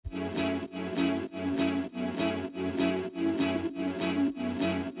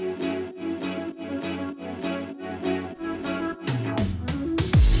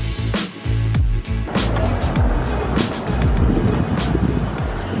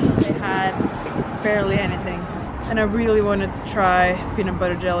barely anything. And I really wanted to try peanut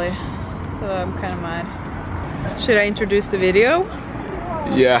butter jelly, so I'm kind of mad. Should I introduce the video?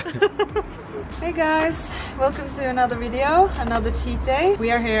 Yeah. Hey guys, welcome to another video, another cheat day.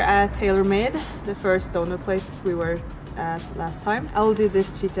 We are here at TaylorMade, the first donut place we were at last time. I will do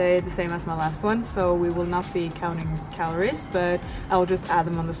this cheat day the same as my last one, so we will not be counting calories, but I will just add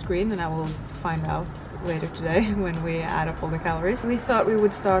them on the screen and I will find out later today when we add up all the calories. We thought we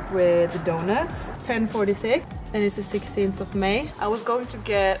would start with the donuts, 10:46, and it's the 16th of May. I was going to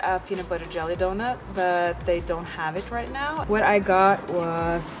get a peanut butter jelly donut, but they don't have it right now. What I got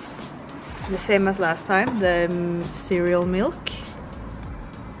was the same as last time, the cereal milk,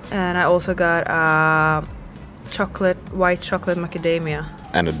 and I also got white chocolate macadamia.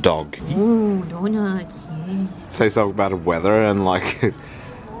 And a dog. Ooh, donuts, yes. Say something about the weather and like...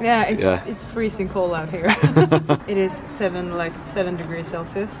 Yeah, it's freezing cold out here. It is 7 degrees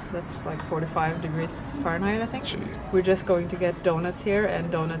Celsius. That's like 45 degrees Fahrenheit, I think. Jeez. We're just going to get donuts here and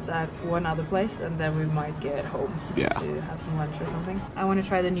donuts at one other place, and then we might get home to have some lunch or something. I want to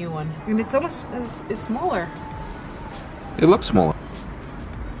try the new one. And it's almost it's smaller. It looks smaller.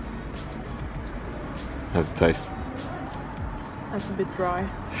 How's it taste? That's a bit dry.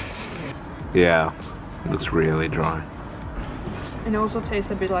 Yeah, it looks really dry. And it also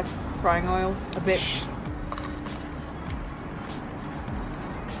tastes a bit like frying oil, a bit.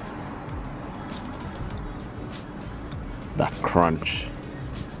 That crunch.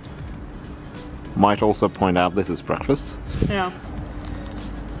 Might also point out this is breakfast. Yeah.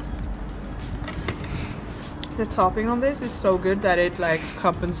 The topping on this is so good that it like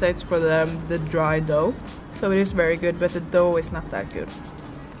compensates for the dry dough. So it is very good, but the dough is not that good.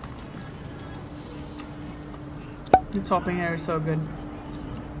 The topping here is so good.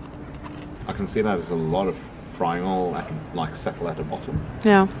 I can see that there's a lot of frying oil like settle at the bottom.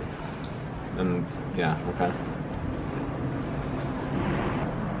 Yeah. And yeah, okay.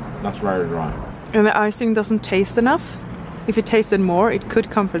 That's very dry. And the icing doesn't taste enough. If it tasted more, it could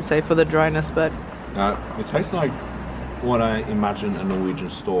compensate for the dryness, but... It tastes like what I imagine a Norwegian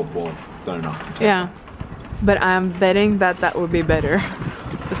store-bought donut. Yeah. But I'm betting that that would be better.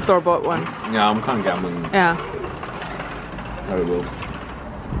 The store-bought one. Yeah, I'm kind of gambling. Yeah. Very well.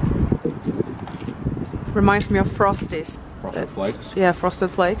 Reminds me of Frosties. Frosted flakes? Yeah,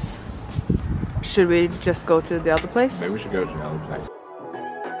 Frosted Flakes. Should we just go to the other place? Maybe we should go to the other place.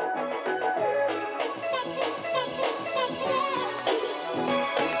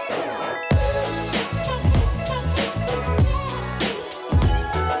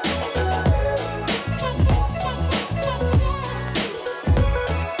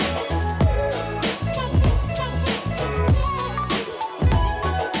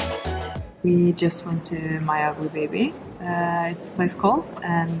 We just went to My Ugly Baby, it's the place called,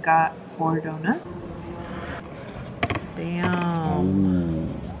 and got 4 donuts. Damn. Ooh.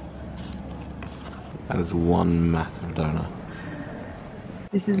 That is one massive donut.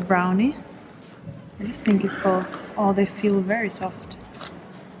 This is brownie. I just think it's called, oh, they feel very soft.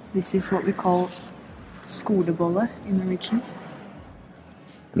 This is what we call skolebolle in Norwegian.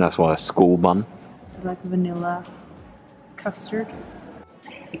 And that's why a school bun. It's like vanilla custard.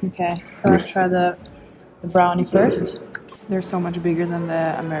 Okay, so I'll try the brownie first. They're so much bigger than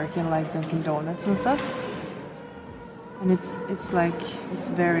the American like Dunkin' Donuts and stuff. And it's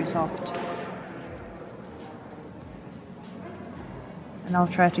very soft. And I'll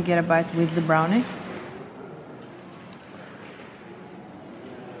try to get a bite with the brownie.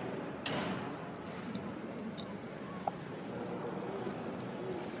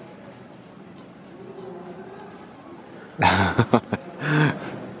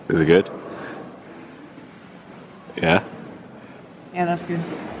 Is it good? Yeah? Yeah, that's good.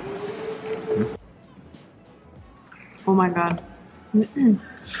 Oh my god.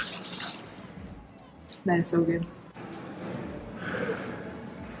 That is so good.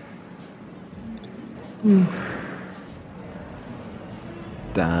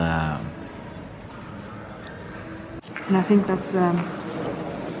 Damn. And I think that's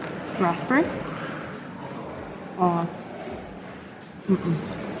raspberry. Or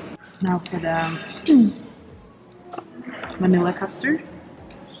now for the vanilla custard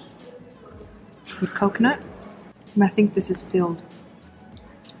with coconut. And I think this is filled.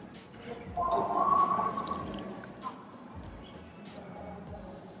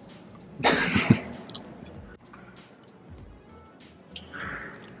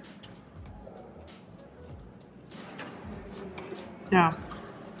 Yeah.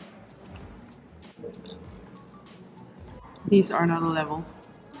 These are another level.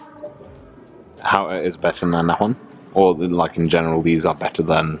 How is better than that one? Or like in general, these are better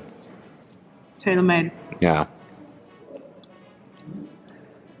than Tailor-made. Yeah.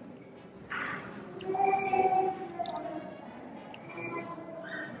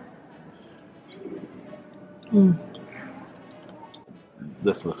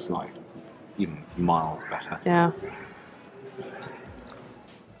 This looks like even miles better. Yeah.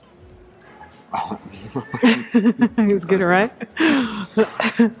 It's good, right?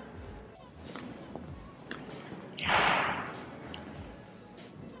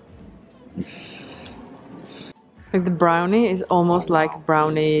 Like the brownie is almost like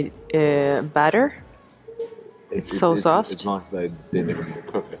brownie batter. It's so soft. It's like they didn't even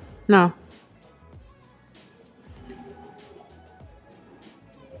cook it. No.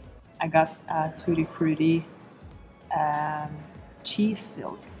 I got Tutti Frutti cheese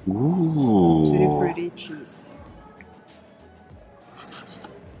filled. Ooh. So Tutti Frutti cheese.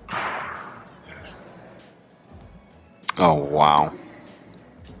 Oh wow.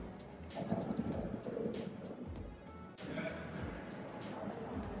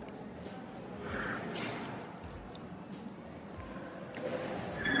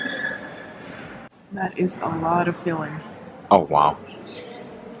 That is a lot of filling. Oh wow.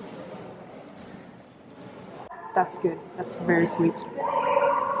 That's good. That's very sweet.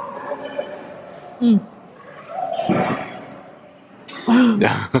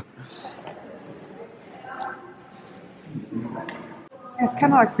 It's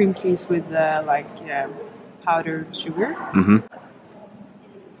kind of like cream cheese with powdered sugar. Mm-hmm.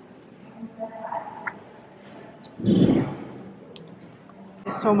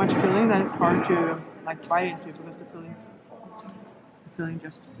 It's so much filling that it's hard to like bite into because the filling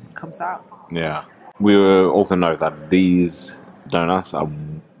just comes out. Yeah. We also know that these donuts are,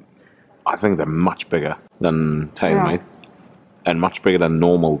 I think they're much bigger than tailor-made, and much bigger than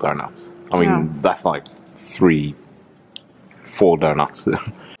normal donuts. I mean, that's like 3-4 donuts.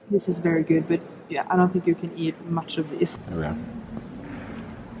 This is very good, but yeah, I don't think you can eat much of this. There we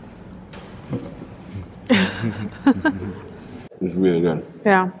go. It's really good.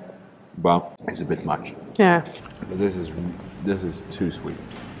 Yeah. But it's a bit much. Yeah. But this is too sweet.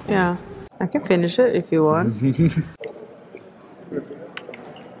 Yeah. I can finish it if you want.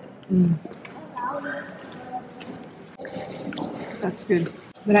 That's good.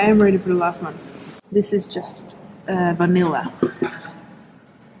 But I am ready for the last one. This is just vanilla.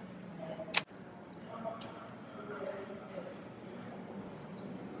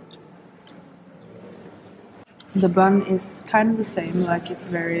 The bun is kind of the same, like it's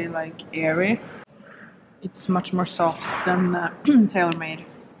very like airy. It's much more soft than tailor-made.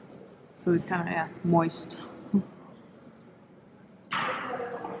 So it's kind of moist.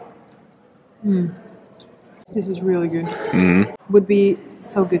 This is really good. Would be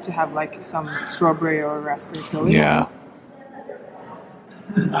so good to have like some strawberry or raspberry filling. Yeah.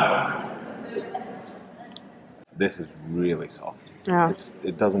 This is really soft. Yeah.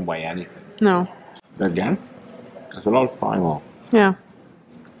 It doesn't weigh anything. No. Again, there's a lot of frying oil. Yeah.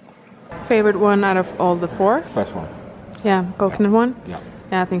 Favorite one out of all the 4? First one. Yeah, coconut one? Yeah.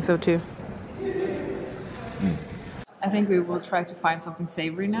 Yeah, I think so too. I think we will try to find something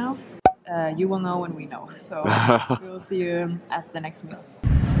savory now. You will know when we know. So we will see you at the next meal.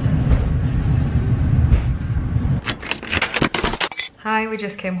 Hi, we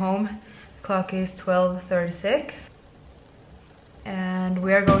just came home. The clock is 12:36. And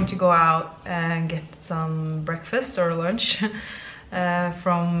we are going to go out and get some breakfast or lunch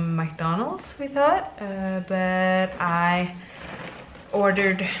from McDonald's, we thought. But I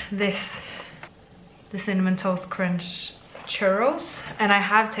ordered the Cinnamon Toast Crunch churros, and I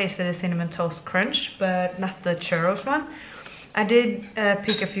have tasted the Cinnamon Toast Crunch, but not the churros one. I did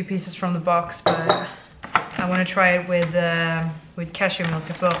pick a few pieces from the box, but I want to try it with cashew milk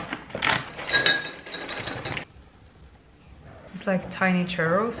as well. It's like tiny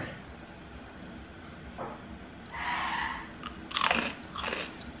churros.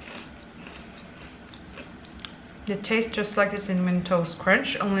 They taste just like the Cinnamon Toast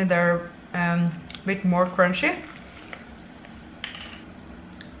Crunch, only they're a bit more crunchy.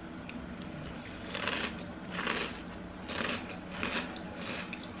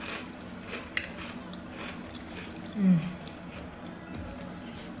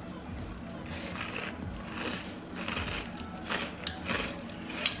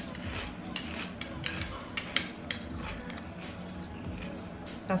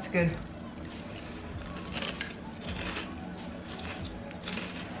 That's good.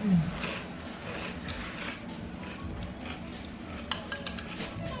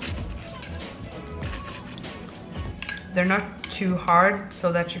 They're not too hard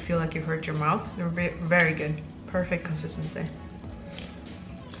so that you feel like you hurt your mouth. They're very good. Perfect consistency.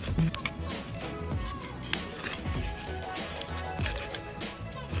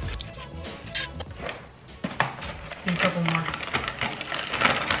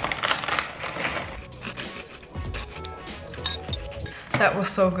 That was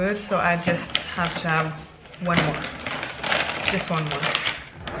so good, so I just have to have one more. Just one more.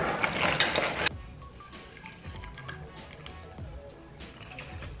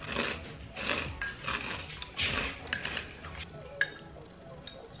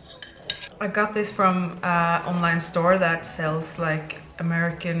 I got this from an online store that sells like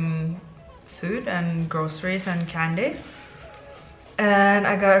American food and groceries and candy. And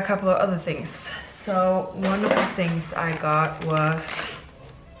I got a couple of other things. So one of the things I got was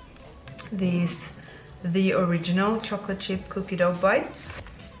these The Original chocolate chip cookie dough bites.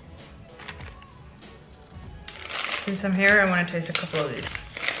 Since I'm here, I want to taste a couple of these.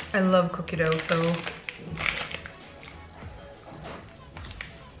 I love cookie dough, so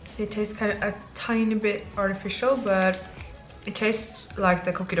it tastes kind of a tiny bit artificial, but it tastes like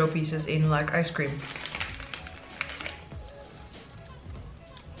the cookie dough pieces in like ice cream.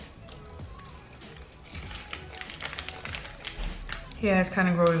 Yeah, it's kind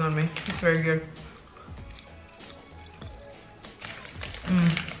of growing on me. It's very good.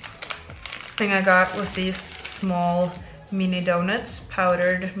 Thing I got was these small mini donuts,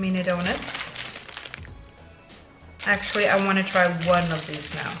 powdered mini donuts. Actually, I want to try one of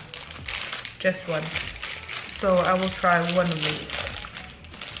these now. Just one. So I will try one of these.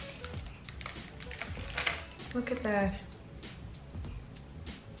 Look at that.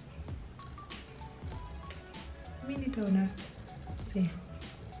 Mini donut. Let's see.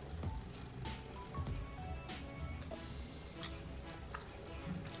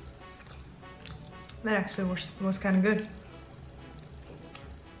 That actually was kind of good.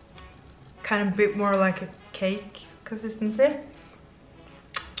 Kind of a bit more like a cake consistency.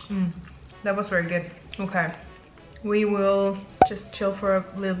 That was very good. Okay, we will just chill for a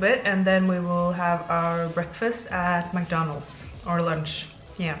little bit and then we will have our breakfast at McDonald's or lunch.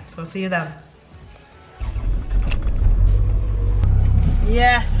 Yeah, so see you then.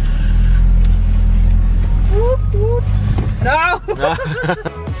 Yes! Whoop, whoop. No!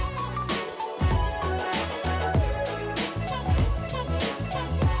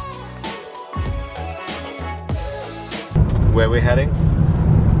 Where are we heading?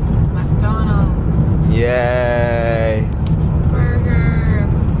 McDonald's. Yay! Burger.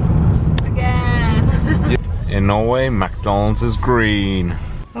 Again. In Norway, McDonald's is green.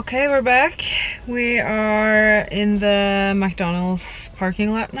 Okay, we're back. We are in the McDonald's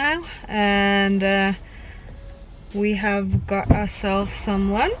parking lot now, and we have got ourselves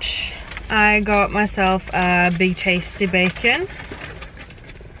some lunch. I got myself a big tasty bacon.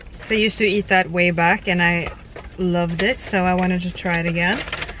 So I used to eat that way back and I loved it, so I wanted to try it again.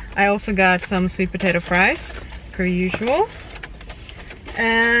 I also got some sweet potato fries, per usual.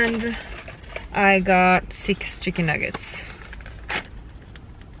 And I got 6 chicken nuggets.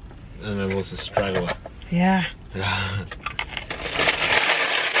 And it was a straggler. Yeah.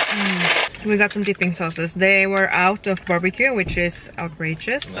 We got some dipping sauces. They were out of barbecue, which is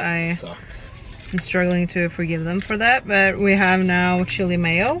outrageous. That sucks. I'm struggling to forgive them for that, but we have now chili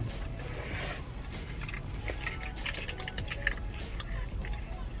mayo.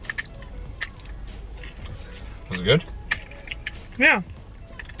 Was it good? Yeah.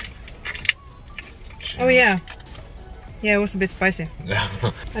 Oh yeah. Yeah, it was a bit spicy. Yeah.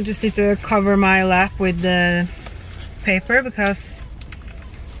 I just need to cover my lap with the paper because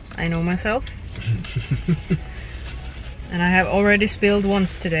I know myself. And I have already spilled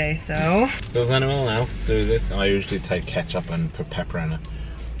once today, so... Does anyone else do this? I usually take ketchup and put pepper in it.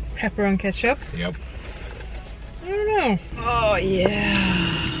 Pepper on ketchup? Yep. I don't know. Oh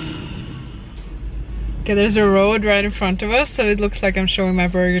yeah. Okay, there's a road right in front of us, so it looks like I'm showing my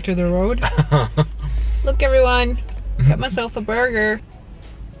burger to the road. Look everyone, got myself a burger.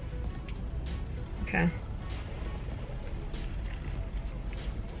 Okay.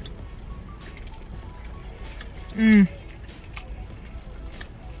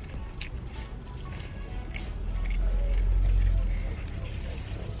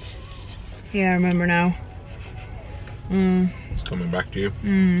 Yeah, I remember now. It's coming back to you.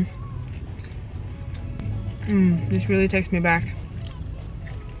 This really takes me back.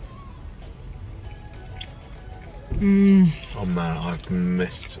 Oh man, I've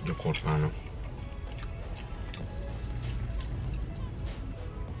missed the quarter pounder.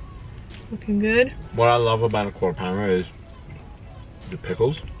 Looking good. What I love about a quarter pounder is the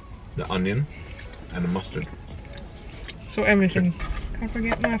pickles, the onion, and the mustard. So everything. Can't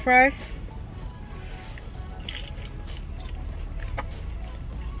forget my fries.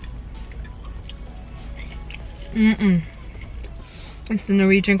 It's the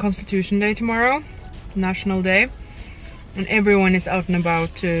Norwegian Constitution Day tomorrow, National Day, and everyone is out and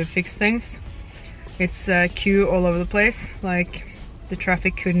about to fix things. It's a queue all over the place, like The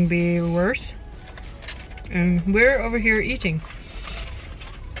traffic couldn't be worse. And we're over here eating.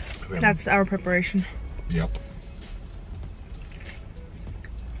 That's our preparation. Yep.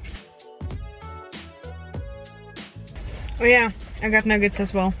 Oh yeah, I got nuggets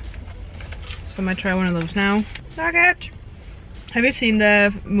as well. So I'm gonna try one of those now. Nugget! Have you seen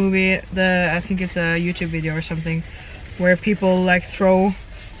the movie, I think it's a YouTube video or something, where people like throw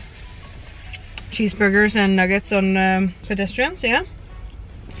cheeseburgers and nuggets on pedestrians, yeah?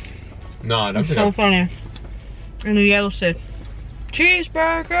 No, I don't it's think so funny. And he yells it,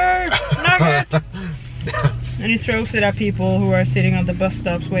 cheeseburger, nugget! And he throws it at people who are sitting on the bus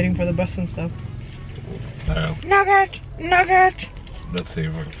stops waiting for the bus and stuff. Oh. Nugget! Nugget! Let's see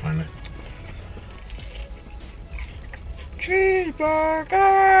if I can find it.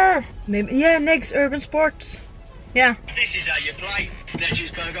 Cheeseburger! Maybe, yeah, Next Urban Sports. Yeah. This is how you play. Now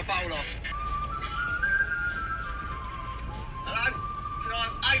cheeseburger bowl off. Hello? Can I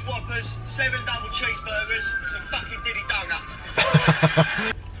have 8 Whoppers, 7 double cheeseburgers, some fucking Diddy donuts?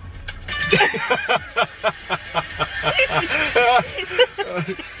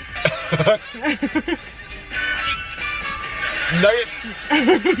 Nugget!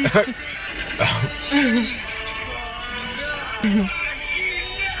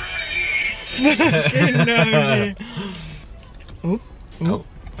 Oh, oh,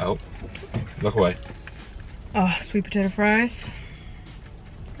 oh, look away. Oh, sweet potato fries.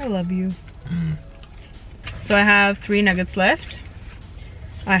 I love you. So I have 3 nuggets left.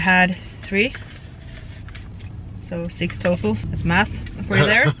 I had 3. So 6 total. That's math for you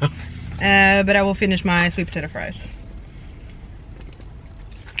there. But I will finish my sweet potato fries.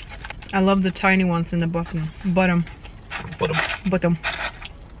 I love the tiny ones in the bottom.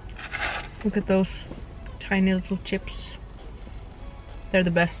 Look at those tiny little chips. They're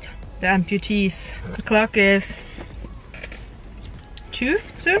the best. The amputees. The clock is 2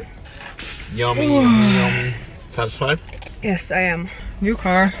 soon. Yummy, yummy, yummy. Satisfied? Yes, I am. New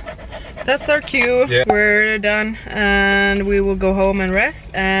car. That's our cue. Yeah. We're done and we will go home and rest,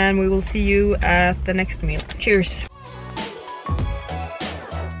 and we will see you at the next meal. Cheers.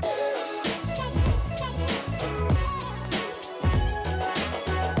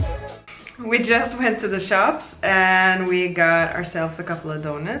 We just went to the shops and we got ourselves a couple of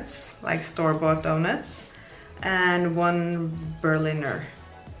donuts, like store-bought donuts, and 1 Berliner.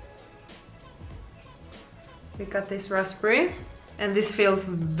 We got this raspberry, and this feels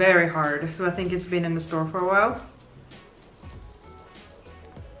very hard, so I think it's been in the store for a while.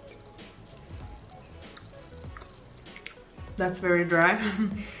 That's very dry.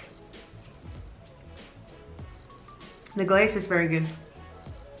 The glaze is very good.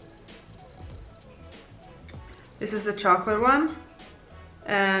 This is the chocolate one,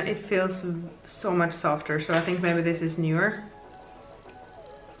 and it feels so much softer, so I think maybe this is newer.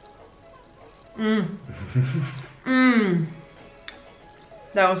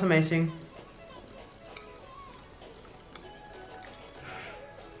 That was amazing.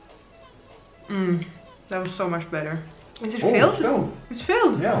 That was so much better. Is it filled? It's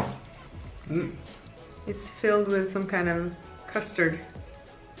filled. Yeah. It's filled with some kind of custard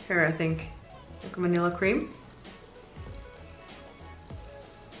here, I think, like vanilla cream.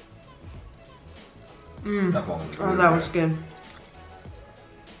 That one was really that was good.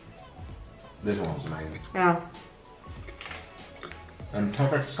 This one was amazing. Yeah. And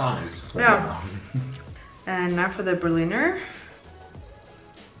perfect size. Yeah. And now for the Berliner.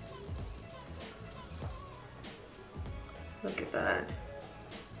 Look at that.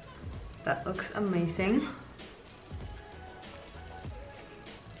 That looks amazing.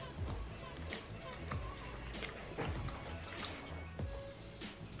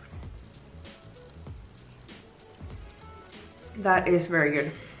 That is very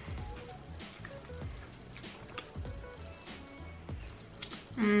good.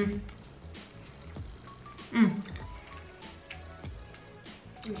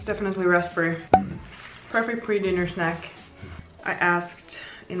 It's definitely raspberry. Perfect pre-dinner snack. I asked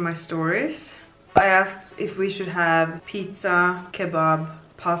in my stories, I asked if we should have pizza, kebab,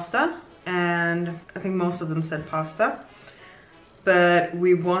 pasta, and I think most of them said pasta. But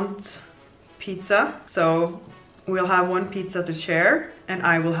we want pizza, so we'll have 1 pizza to share, and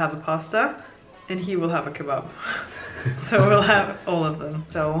I will have a pasta, and he will have a kebab. So we'll have all of them.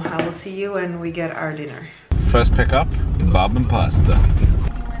 So I will see you when we get our dinner. First pickup, kebab and pasta.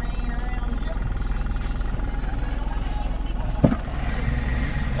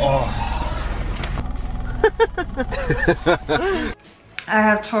 Oh. I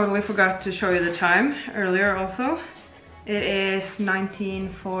have totally forgot to show you the time earlier also. It is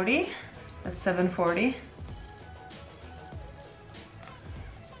 19:40. That's 7:40.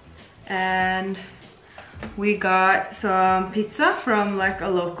 And we got some pizza from like a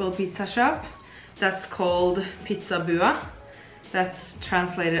local pizza shop that's called Pizza Bua. That's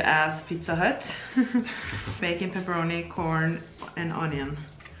translated as Pizza Hut. Bacon, pepperoni, corn, and onion.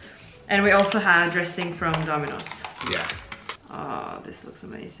 And we also had dressing from Domino's. Yeah. Oh, this looks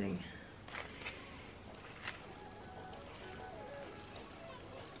amazing.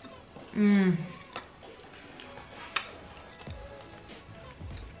 Mmm.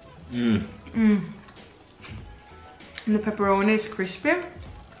 Mmm. Mmm. And the pepperoni is crispy.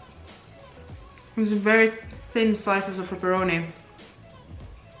 There's very thin slices of pepperoni.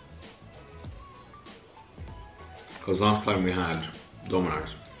 Because last time we had Domino's,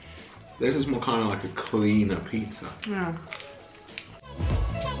 this is more kind of like a cleaner pizza. Yeah.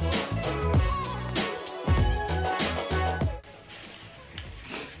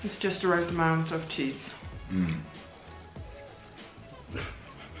 It's just the right amount of cheese. Mm.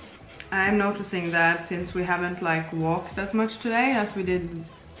 I'm noticing that since we haven't like walked as much today as we did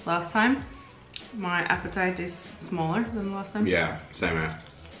last time, my appetite is smaller than last time. Yeah, same here.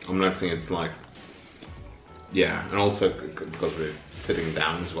 I'm noticing it's like, yeah, and also because we're sitting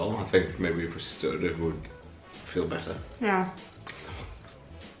down as well, I think maybe if we stood it would feel better. Yeah.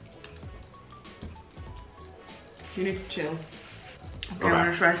 You need to chill. Okay, Okay. I'm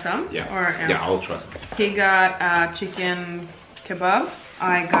gonna try some. Yeah. Or, Yeah, I'll try some. He got chicken kebab.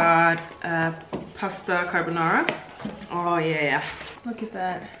 I got pasta carbonara. Oh yeah, look at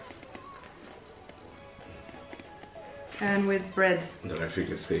that. And with bread. I don't know if you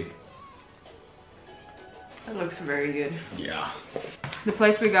can see. That looks very good. Yeah. The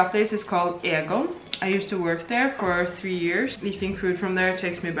place we got this is called Egon. I used to work there for 3 years. Eating food from there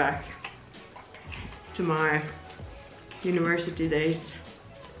takes me back to my university days.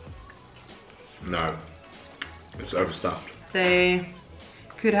 No, it's overstuffed. They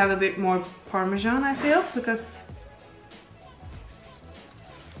could have a bit more Parmesan, I feel, because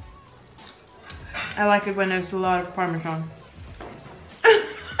I like it when there's a lot of Parmesan.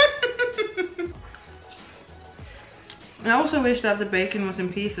 I also wish that the bacon was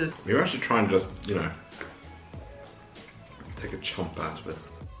in pieces. Maybe I should try and just, you know, take a chomp out of it.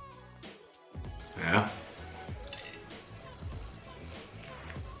 Yeah.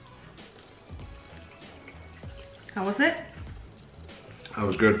 How was it? That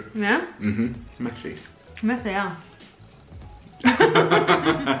was good. Yeah? Mm-hmm. Messy. Messy, yeah.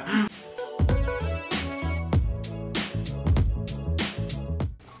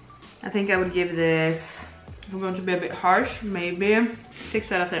 I think I would give this, if I'm going to be a bit harsh, maybe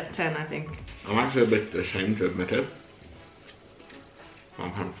 6 out of 10, I think. I'm actually a bit ashamed to admit it.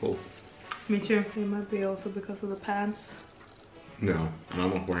 I'm kind of full. Me too. It might be also because of the pants. No, and I'm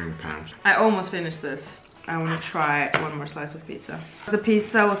not wearing pants. I almost finished this. I want to try one more slice of pizza. The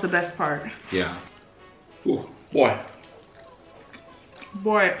pizza was the best part. Yeah. Ooh, boy.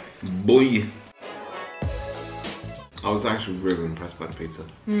 Boy. Boy. I was actually really impressed by the pizza.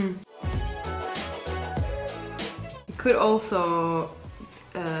 Mm. It could also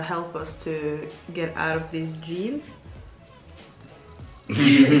help us to get out of these jeans.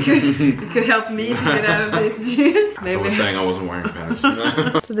 it could help me to get out of these jeans. So we're saying I wasn't wearing pants.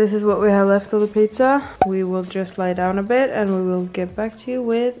 So this is what we have left of the pizza. We will just lie down a bit and we will get back to you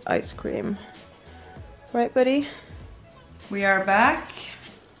with ice cream. Right, buddy? We are back.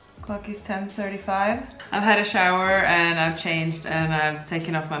 Clock is 10:35. I've had a shower and I've changed and I've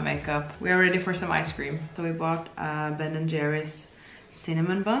taken off my makeup. We are ready for some ice cream. So we bought Ben & Jerry's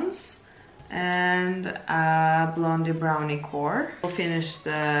cinnamon buns and a blondie brownie core. We'll finish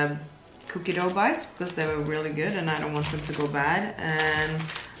the cookie dough bites because they were really good and I don't want them to go bad. And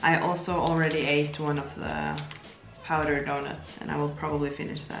I also already ate one of the powdered donuts and I will probably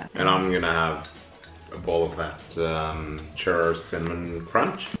finish that. And I'm gonna have a bowl of that churro cinnamon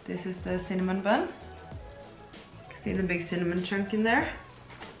crunch. This is the cinnamon bun. See the big cinnamon chunk in there?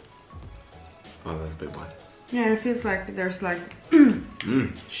 Oh, that's a big one. Yeah, it feels like there's like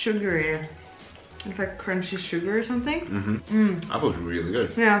sugar in it. It's like crunchy sugar or something. That was really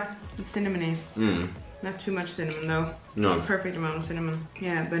good. Yeah, it's cinnamony. Not too much cinnamon though. No. Perfect amount of cinnamon.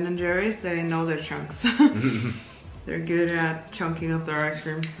 Yeah, Ben & Jerry's, they know their chunks. They're good at chunking up their ice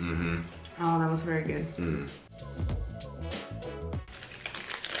creams. Oh, that was very good.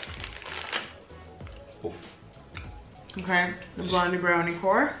 Okay, the blondie brownie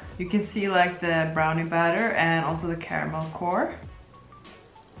core. You can see like the brownie batter and also the caramel core.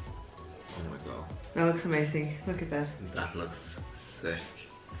 Oh my god. That looks amazing. Look at that. That looks sick.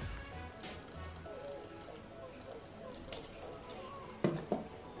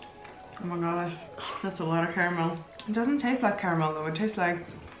 Oh my gosh, that's a lot of caramel. It doesn't taste like caramel though, it tastes like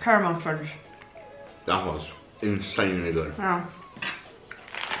caramel fudge. That was insanely good. Yeah.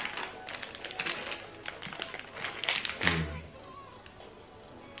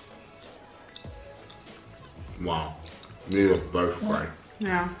 Wow, these are both great.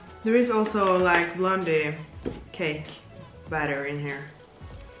 Yeah. There is also like blondie cake batter in here.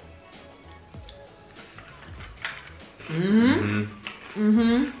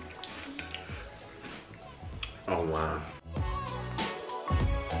 Oh wow.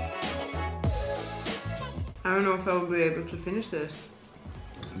 I don't know if I'll be able to finish this.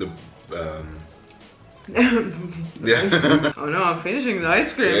 Yeah. Oh no, I'm finishing the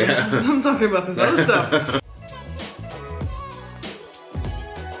ice cream. Yeah. I'm talking about this other stuff.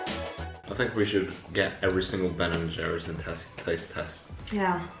 I think we should get every single Ben & Jerry's and taste test.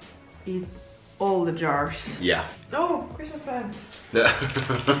 Yeah. Eat all the jars. Yeah. Oh, Christmas plans. Yeah.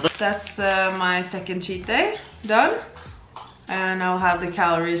 That's my second cheat day done. And I'll have the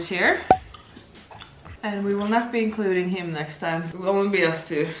calories here. And we will not be including him next time. It will only be us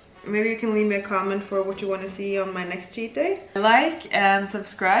two. Maybe you can leave me a comment for what you want to see on my next cheat day. Like and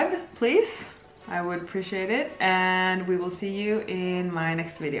subscribe, please. I would appreciate it. And we will see you in my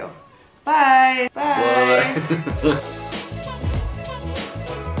next video. Bye! Bye! Bye.